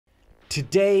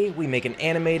Today, we make an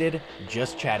animated,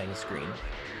 just chatting screen.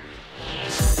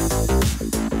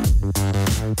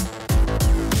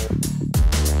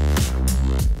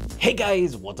 Hey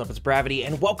guys, what's up? It's Bravity,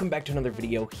 and welcome back to another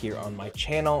video here on my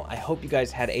channel. I hope you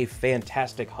guys had a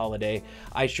fantastic holiday.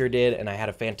 I sure did, and I had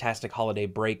a fantastic holiday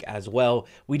break as well.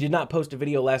 We did not post a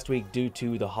video last week due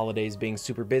to the holidays being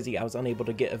super busy. I was unable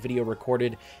to get a video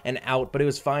recorded and out, but it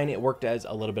was fine. It worked as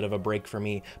a little bit of a break for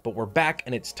me, but we're back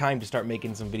and it's time to start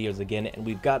making some videos again, and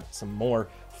we've got some more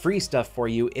free stuff for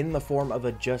you in the form of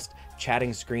a just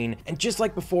chatting screen. And just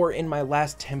like before in my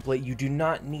last template, you do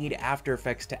not need After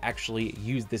Effects to actually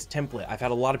use this template. I've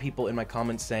had a lot of people in my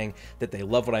comments saying that they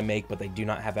love what I make, but they do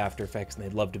not have After Effects and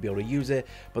they'd love to be able to use it,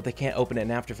 but they can't open it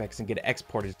in After Effects and get it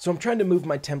exported. So I'm trying to move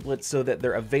my templates so that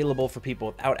they're available for people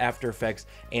without After Effects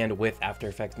and with After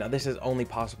Effects. Now this is only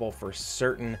possible for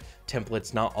certain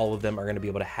templates. Not all of them are going to be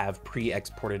able to have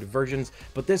pre-exported versions,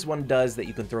 but this one does, that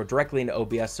you can throw directly into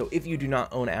OBS. So if you do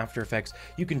not own After Effects,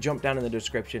 you can jump down in the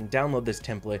description, download this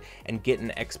template, and get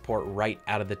an export right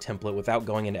out of the template without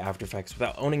going into After Effects,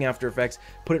 without owning After Effects.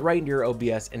 Put it right into your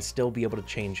OBS and still be able to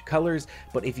change colors.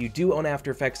 But if you do own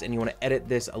After Effects and you want to edit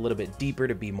this a little bit deeper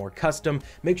to be more custom,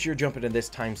 make sure you jump into this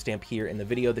timestamp here in the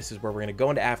video. This is where we're going to go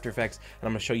into After Effects, and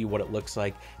I'm going to show you what it looks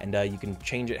like, and you can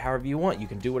change it however you want. You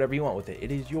can do whatever you want with it.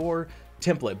 It is your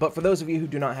template. But for those of you who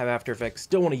do not have After Effects,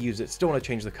 still want to use it, still want to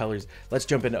change the colors, let's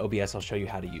jump into OBS. I'll show you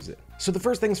how to use it. So the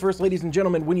first things first, ladies and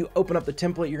gentlemen, when you open up the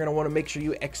template, you're going to want to make sure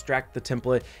you extract the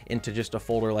template into just a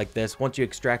folder like this. Once you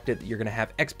extract it, you're going to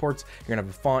have exports, you're going to have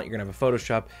a font, you're going to have a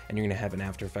Photoshop, and you're going to have an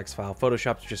After Effects file.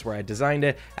 Photoshop is just where I designed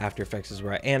it. After Effects is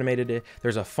where I animated it.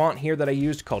 There's a font here that I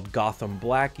used called Gotham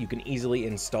Black. You can easily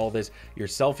install this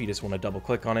yourself. You just want to double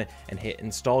click on it and hit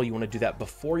install. You want to do that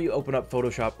before you open up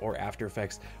Photoshop or After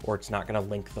Effects, or it's not going to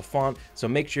link the font. So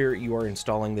make sure you are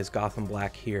installing this Gotham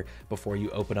Black here before you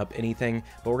open up anything.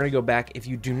 But we're going to go back. If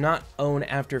you do not own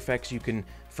After Effects, you can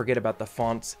forget about the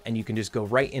fonts and you can just go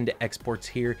right into exports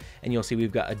here, and you'll see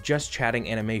we've got a just chatting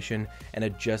animation and a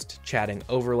just chatting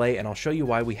overlay, and I'll show you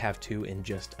why we have two in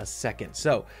just a second.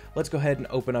 So let's go ahead and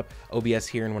open up OBS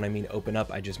here, and when I mean open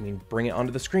up, I just mean bring it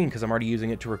onto the screen because I'm already using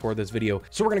it to record this video.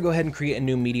 So we're going to go ahead and create a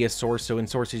new media source. So in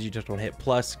sources, you just want to hit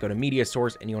plus, go to media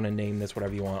source, and you want to name this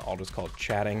whatever you want. I'll just call it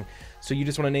chatting. So you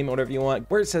just want to name it whatever you want.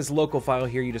 Where it says local file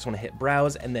here, you just want to hit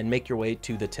browse and then make your way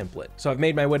to the template. So I've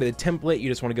made my way to the template. You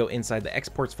just want to go inside the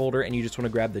exports folder and you just want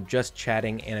to grab the just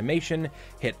chatting animation,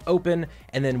 hit open.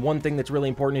 And then one thing that's really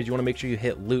important is you want to make sure you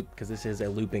hit loop, because this is a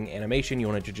looping animation. You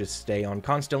want it to just stay on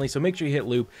constantly. So make sure you hit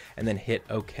loop and then hit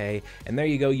OK. And there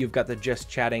you go. You've got the just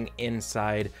chatting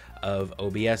inside of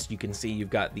OBS. You can see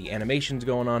you've got the animations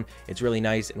going on. It's really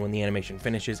nice, and when the animation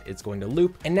finishes, it's going to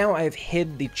loop. And now I've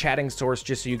hid the chatting source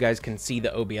just so you guys can see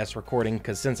the OBS recording,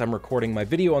 because since I'm recording my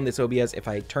video on this OBS, if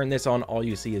I turn this on, all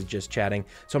you see is just chatting.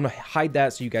 So I'm gonna hide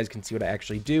that so you guys can see what I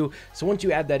actually do. So once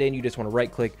you add that in, you just want to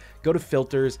right click, go to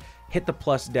filters, hit the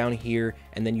plus down here,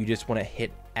 and then you just want to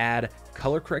hit add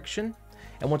color correction.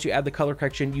 And once you add the color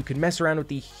correction, you can mess around with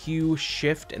the hue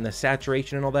shift and the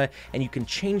saturation and all that, and you can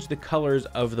change the colors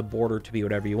of the border to be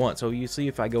whatever you want. So you see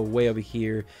if I go way over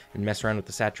here and mess around with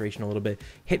the saturation a little bit,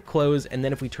 hit close, and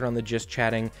then if we turn on the just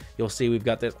chatting, you'll see we've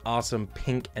got this awesome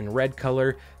pink and red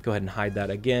color. Go ahead and hide that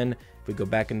again. If we go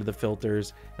back into the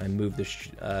filters and I move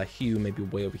the hue maybe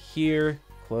way over here,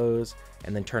 close,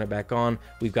 and then turn it back on,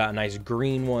 we've got a nice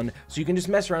green one. So you can just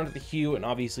mess around with the hue, and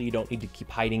obviously you don't need to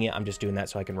keep hiding it. I'm just doing that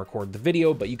so I can record the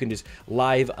video, but you can just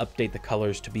live update the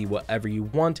colors to be whatever you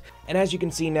want. And as you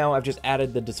can see now, I've just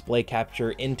added the display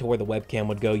capture into where the webcam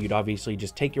would go. You'd obviously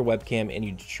just take your webcam and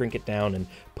you'd shrink it down and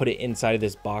put it inside of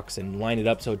this box and line it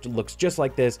up so it looks just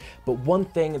like this. But one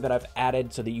thing that I've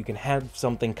added so that you can have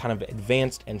something kind of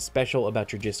advanced and special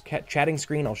about your just chatting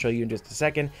screen, I'll show you in just a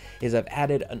second, is I've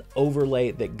added an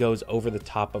overlay that goes over the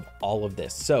top of all of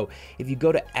this. So if you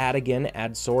go to add again,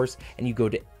 add source, and you go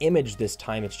to image this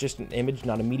time, it's just an image,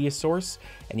 not a media source,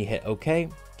 and you hit OK.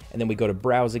 And then we go to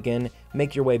browse again,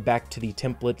 make your way back to the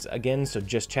templates again, so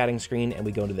just chatting screen, and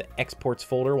we go into the exports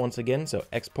folder once again, so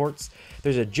exports.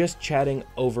 There's a just chatting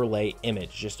overlay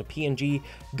image, just a PNG.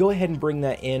 Go ahead and bring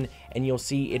that in, and you'll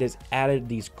see it has added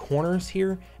these corners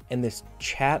here and this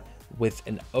chat with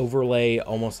an overlay,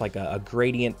 almost like a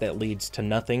gradient that leads to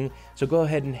nothing. So go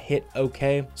ahead and hit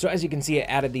OK. So as you can see, it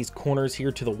added these corners here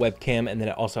to the webcam, and then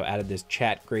it also added this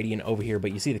chat gradient over here,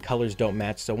 but you see the colors don't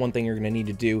match. So one thing you're going to need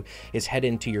to do is head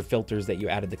into your filters that you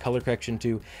added the color correction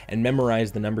to and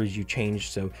memorize the numbers you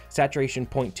changed. So saturation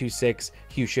 0.26,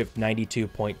 hue shift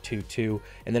 92.22,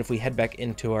 and then if we head back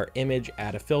into our image,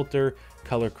 add a filter,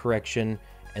 color correction,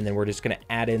 and then we're just going to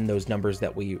add in those numbers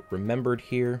that we remembered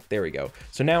here. There we go.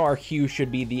 So now our hue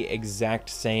should be the exact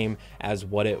same as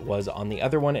what it was on the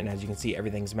other one, and as you can see,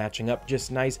 everything's matching up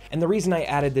just nice. And the reason I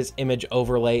added this image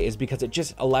overlay is because it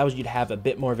just allows you to have a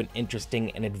bit more of an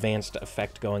interesting and advanced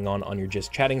effect going on your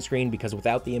just chatting screen, because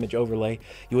without the image overlay,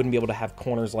 you wouldn't be able to have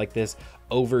corners like this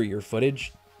over your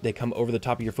footage. They come over the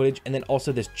top of your footage. And then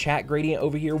also this chat gradient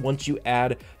over here, once you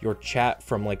add your chat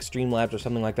from like Streamlabs or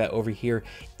something like that over here,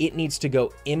 it needs to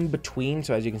go in between.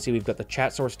 So as you can see, we've got the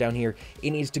chat source down here.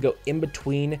 It needs to go in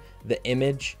between the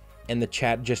image and the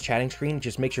just chatting screen.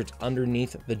 Just make sure it's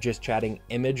underneath the just chatting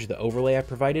image, the overlay I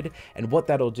provided. And what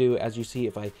that'll do, as you see,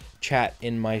 if I chat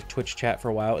in my Twitch chat for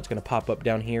a while, it's going to pop up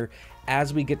down here.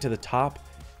 As we get to the top,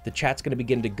 the chat's going to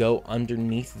begin to go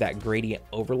underneath that gradient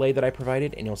overlay that I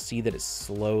provided, and you'll see that it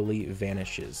slowly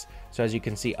vanishes. So as you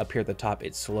can see up here at the top,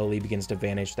 it slowly begins to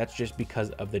vanish. That's just because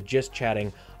of the just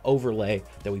chatting overlay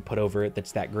that we put over it.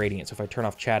 That's that gradient. So if I turn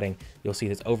off chatting, you'll see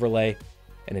this overlay,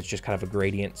 and it's just kind of a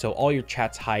gradient. So all your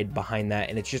chats hide behind that,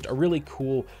 and it's just a really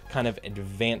cool kind of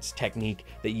advanced technique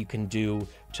that you can do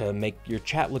to make your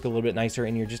chat look a little bit nicer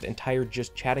and your just entire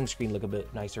just chatting screen look a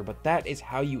bit nicer. But that is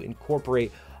how you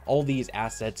incorporate all these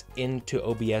assets into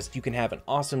OBS. You can have an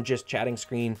awesome just chatting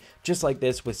screen just like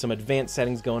this with some advanced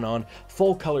settings going on,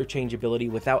 full color changeability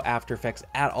without After Effects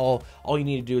at all. All you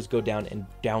need to do is go down and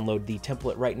download the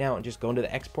template right now and just go into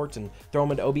the exports and throw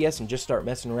them into OBS and just start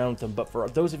messing around with them. But for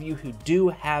those of you who do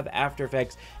have After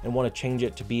Effects and want to change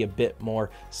it to be a bit more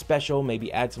special,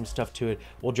 maybe add some stuff to it,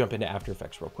 we'll jump into After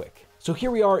Effects real quick. So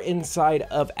here we are inside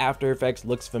of After Effects.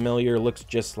 Looks familiar, looks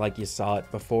just like you saw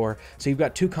it before. So you've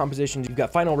got two compositions. You've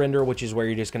got final render, which is where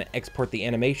you're just going to export the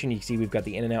animation. You see we've got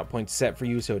the in and out points set for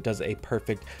you, so it does a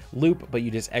perfect loop, but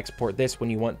you just export this when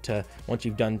you want to, once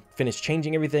you've finished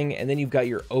changing everything. And then you've got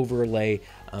your overlay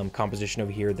composition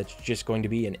over here that's just going to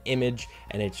be an image,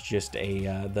 and it's just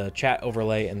the chat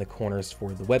overlay and the corners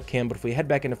for the webcam. But if we head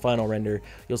back into final render,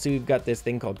 you'll see we've got this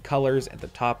thing called colors at the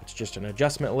top. It's just an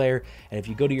adjustment layer, and if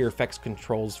you go to your effects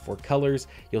controls for colors,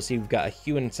 you'll see we've got a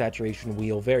hue and saturation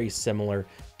wheel very similar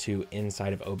to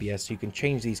inside of OBS. So you can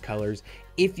change these colors.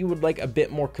 If you would like a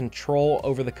bit more control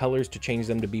over the colors to change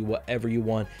them to be whatever you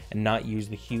want and not use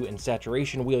the hue and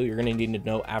saturation wheel, you're going to need to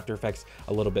know After Effects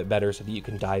a little bit better so that you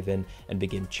can dive in and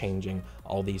begin changing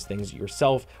all these things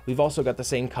yourself. We've also got the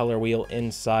same color wheel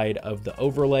inside of the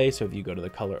overlay. So if you go to the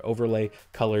color overlay,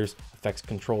 colors, effects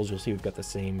controls, you'll see we've got the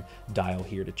same dial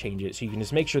here to change it. So you can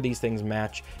just make sure these things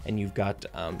match, and you've got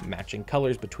matching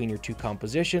colors between your two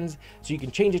compositions. So you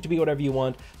can change it to be whatever you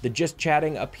want. The just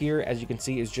chatting up here, as you can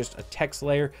see, is just a text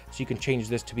layer. So you can change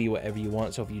this to be whatever you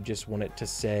want. So if you just want it to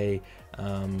say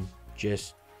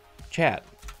just chat,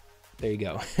 there you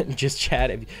go. Just chat.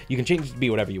 You can change it to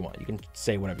be whatever you want. You can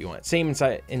say whatever you want. Same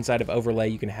inside of overlay.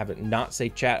 You can have it not say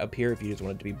chat up here. If you just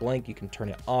want it to be blank, you can turn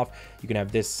it off. You can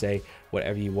have this say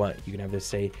whatever you want. You can have this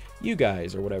say you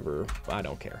guys or whatever. I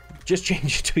don't care. Just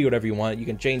change it to be whatever you want. You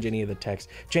can change any of the text,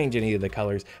 change any of the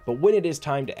colors. But when it is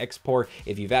time to export,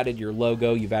 if you've added your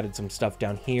logo, you've added some stuff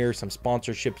down here, some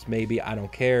sponsorships maybe, I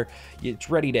don't care. It's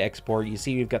ready to export. You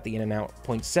see we've got the in and out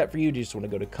points set for you. You just want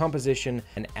to go to composition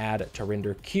and add to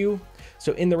render queue.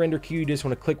 So in the render queue, you just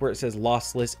want to click where it says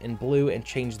lossless in blue and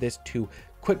change this to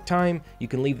QuickTime. You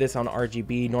can leave this on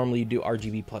RGB. Normally you do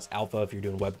RGB plus alpha if you're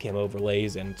doing webcam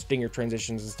overlays and stinger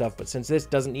transitions and stuff, but since this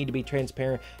doesn't need to be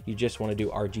transparent, you just want to do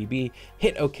RGB.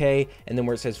 Hit OK, and then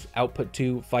where it says output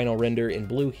to final render in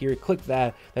blue here, click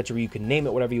that. That's where you can name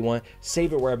it whatever you want,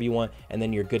 save it wherever you want, and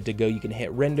then you're good to go. You can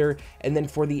hit render, and then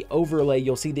for the overlay,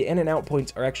 you'll see the in and out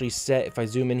points are actually set, if I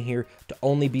zoom in here, to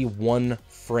only be one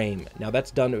frame. Now that's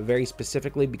done very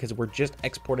specifically because we're just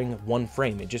exporting one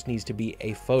frame. It just needs to be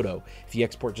a photo. If you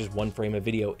export just one frame of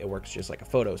video, it works just like a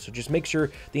photo. So just make sure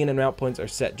the in and out points are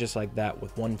set just like that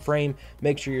with one frame.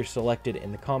 Make sure you're selected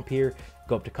in the comp here,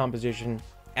 go up to composition,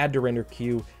 add to render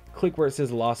queue, click where it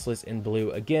says lossless in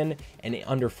blue again, and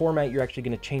under format, you're actually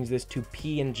going to change this to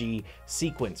PNG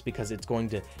sequence because it's going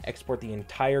to export the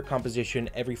entire composition,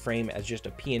 every frame as just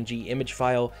a PNG image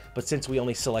file. But since we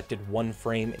only selected one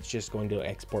frame, it's just going to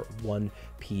export one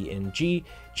PNG.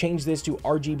 Change this to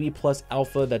RGB plus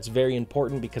alpha. That's very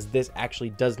important because this actually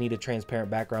does need a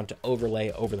transparent background to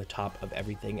overlay over the top of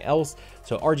everything else.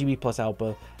 So RGB plus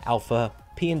alpha,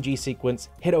 PNG sequence,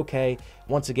 hit OK.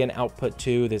 Once again, output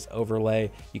to this overlay.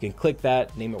 You can click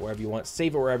that, name it wherever you want,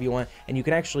 save it wherever you want, and you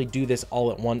can actually do this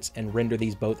all at once and render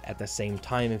these both at the same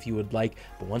time if you would like.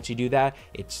 But once you do that,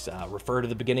 it's refer to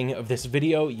the beginning of this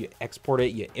video, you export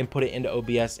it, you input it into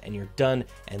OBS, and you're done,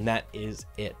 and that is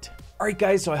it. Alright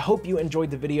guys, so I hope you enjoyed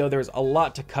the video. There's a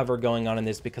lot to cover going on in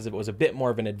this because it was a bit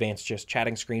more of an advanced just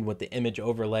chatting screen with the image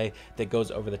overlay that goes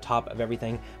over the top of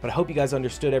everything. But I hope you guys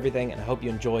understood everything, and I hope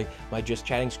you enjoy my just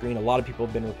chatting screen. A lot of people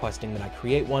have been requesting that I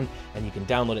create one, and you can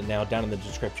download it now down in the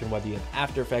description whether you have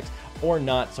After Effects or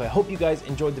not. So I hope you guys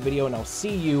enjoyed the video, and I'll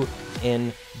see you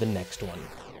in the next one.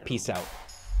 Peace out.